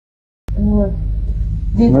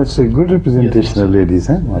That's a good representation of ladies,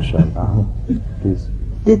 eh? MashaAllah. Please.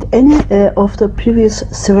 Did any of the previous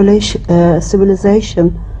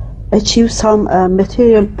civilization achieve some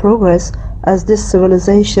material progress as this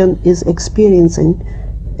civilization is experiencing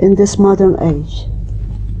in this modern age?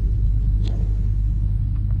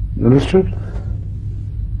 Understood?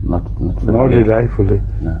 Not did I fully.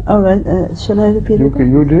 No. All right, shall I repeat it?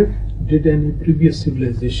 You did? Did any previous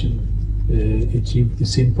civilization achieve the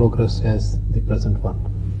same progress as the present one?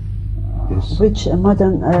 Yes. Which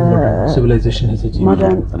modern civilization has achieved?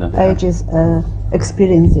 Modern age is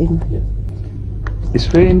experiencing. Yes. It's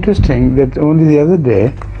very interesting that only the other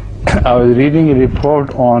day I was reading a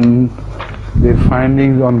report on their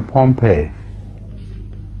findings on Pompeii,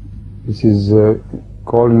 which is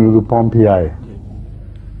called in Urdu Pompeii.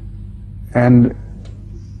 And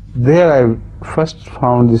there I first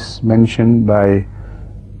found this mentioned by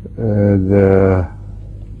the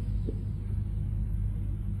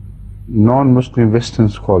non-Muslim Western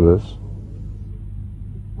scholars,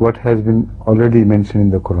 what has been already mentioned in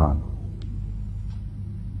the Quran.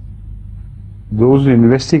 Those who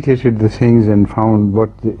investigated the things and found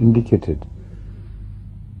what they indicated,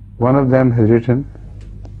 one of them has written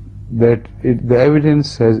that the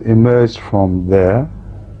evidence has emerged from there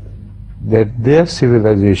that their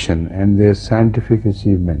civilization and their scientific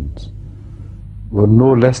achievements were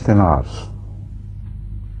no less than ours,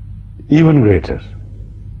 even greater.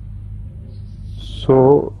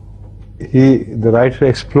 So the writer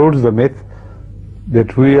explodes the myth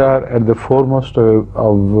that we are at the foremost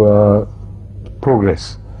of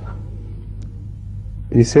progress.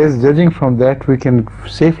 He says, judging from that, we can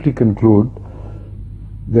safely conclude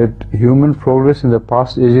that human progress in the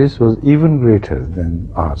past ages was even greater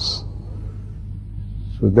than ours.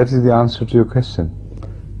 So that is the answer to your question.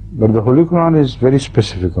 But the Holy Quran is very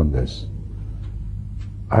specific on this.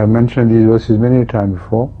 I have mentioned these verses many times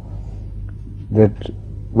before, that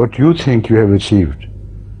what you think you have achieved,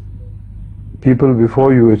 people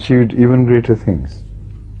before you achieved even greater things.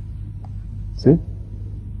 See?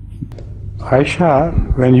 Aisha,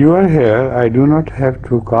 when you are here, I do not have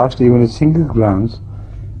to cast even a single glance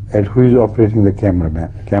at who is operating the camera.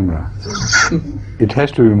 It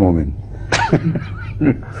has to be Momin.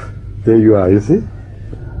 There you are, you see?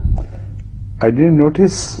 I didn't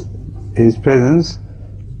notice his presence,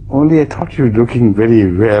 only I thought you were looking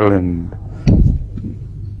very well and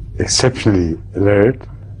exceptionally alert.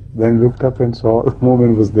 Then looked up and saw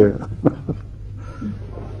Momin was there.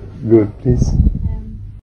 Good, please.